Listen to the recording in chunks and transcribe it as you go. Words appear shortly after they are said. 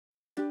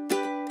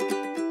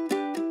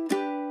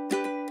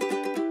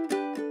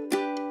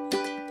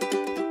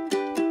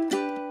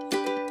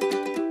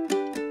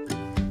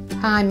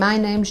Hi, my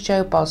name's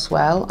Jo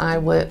Boswell. I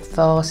work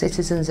for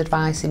Citizens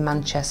Advice in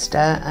Manchester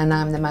and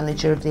I'm the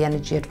manager of the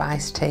Energy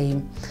Advice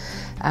team.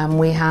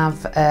 We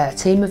have a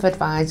team of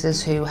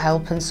advisors who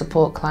help and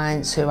support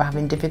clients who are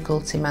having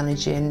difficulty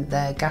managing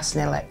their gas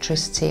and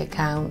electricity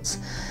accounts,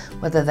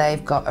 whether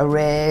they've got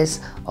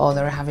arrears or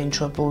they're having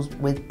trouble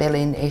with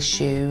billing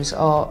issues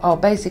or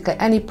basically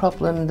any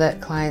problem that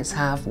clients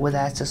have, we're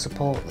there to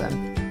support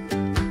them.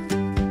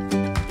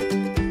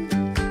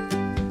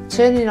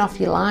 Turning off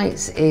your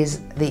lights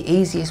is the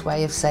easiest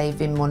way of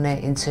saving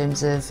money in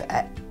terms of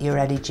your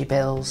energy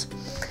bills.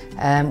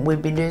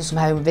 We've been doing some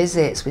home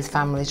visits with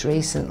families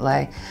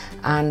recently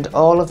and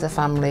all of the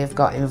family have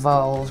got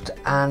involved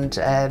and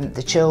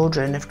the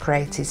children have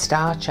created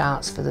star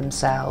charts for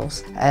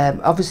themselves.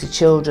 Obviously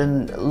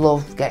children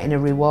love getting a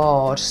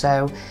reward,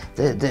 so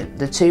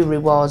the two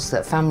rewards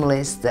that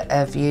families that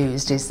have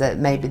used is that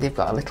maybe they've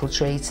got a little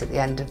treat at the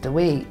end of the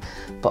week,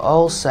 but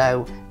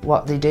also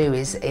what they do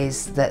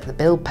is that the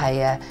bill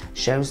payer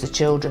shows the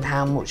children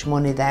how much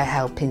money they're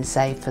helping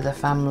save for the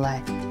family.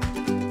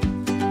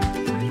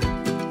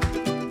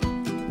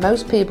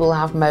 Most people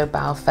have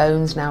mobile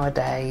phones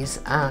nowadays,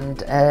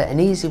 and an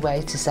easy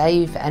way to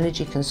save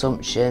energy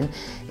consumption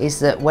is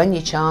that when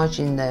you're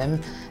charging them,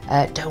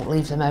 don't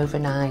leave them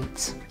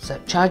overnight. So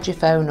charge your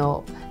phone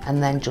up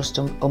and then just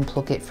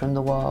unplug it from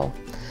the wall.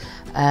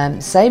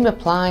 Same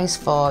applies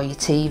for your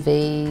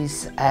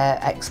TVs,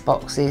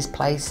 Xboxes,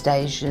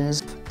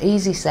 PlayStations.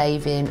 Easy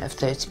saving of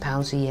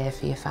 £30 a year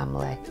for your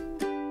family.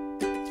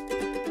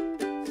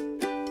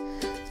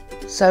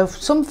 So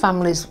some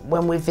families,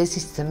 when we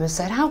visited them, have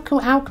said, how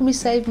can we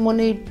save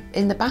money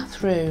in the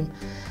bathroom?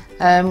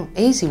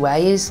 Easy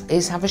way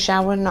is have a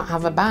shower and not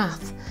have a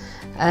bath.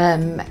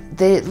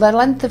 The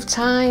length of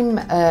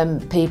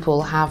time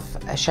people have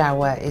a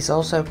shower is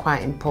also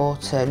quite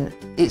important.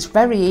 It's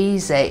very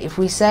easy. If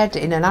we said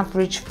in an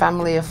average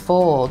family of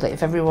 4 that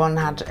if everyone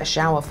had a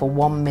shower for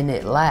 1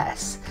 minute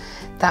less,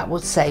 that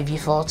would save you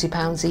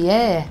 £40 a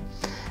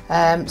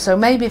year. So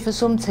maybe for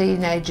some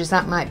teenagers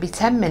that might be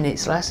 10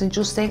 minutes less, and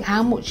just think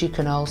how much you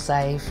can all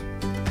save.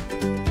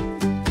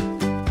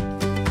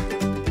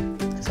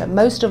 So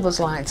most of us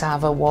like to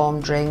have a warm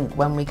drink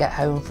when we get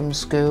home from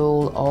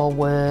school or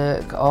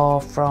work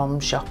or from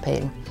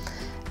shopping.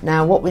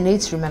 Now what we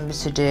need to remember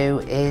to do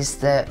is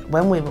that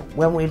when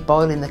we're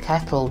boiling the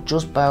kettle,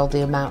 just boil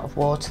the amount of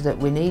water that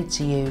we need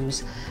to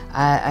use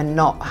and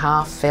not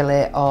half fill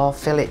it or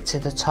fill it to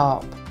the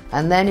top.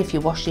 And then if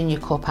you're washing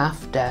your cup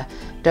after,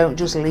 don't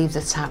just leave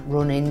the tap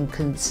running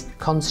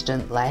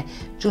constantly.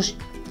 Just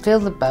fill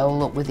the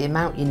bowl up with the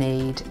amount you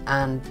need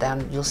and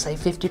then you'll save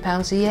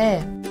 £50 a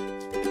year.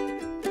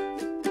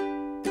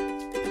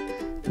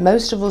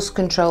 Most of us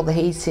control the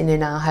heating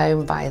in our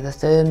home via the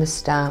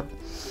thermostat.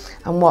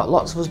 And what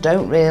lots of us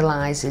don't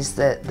realise is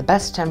that the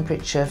best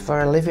temperature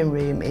for a living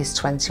room is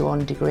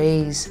 21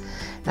 degrees.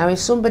 Now if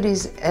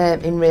somebody's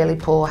in really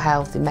poor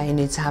health, they may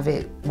need to have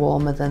it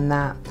warmer than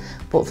that.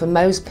 But for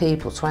most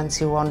people,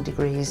 21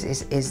 degrees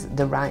is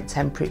the right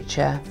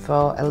temperature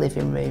for a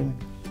living room.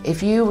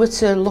 If you were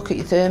to look at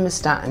your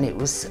thermostat and it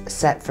was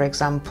set, for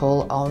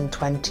example, on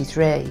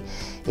 23,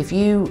 if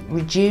you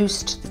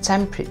reduced the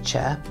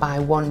temperature by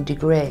 1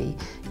 degree,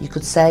 you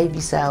could save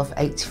yourself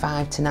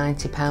 £85 to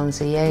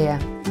 £90 a year.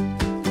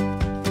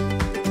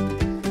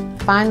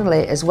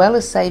 Finally, as well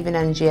as saving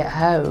energy at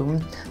home,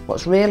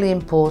 what's really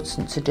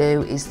important to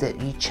do is that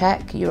you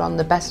check you're on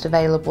the best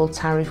available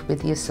tariff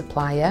with your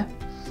supplier.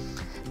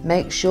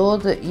 Make sure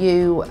that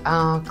you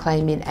are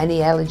claiming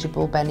any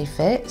eligible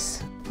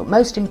benefits, but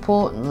most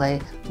importantly,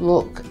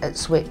 look at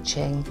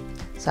switching.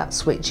 So that's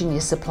switching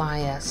your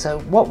supplier. So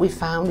what we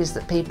found is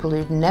that people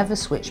who've never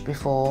switched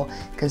before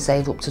can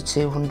save up to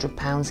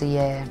 £200 a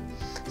year.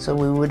 So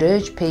we would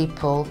urge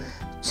people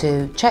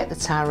to check the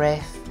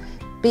tariff,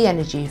 be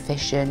energy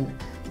efficient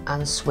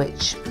and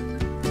switch.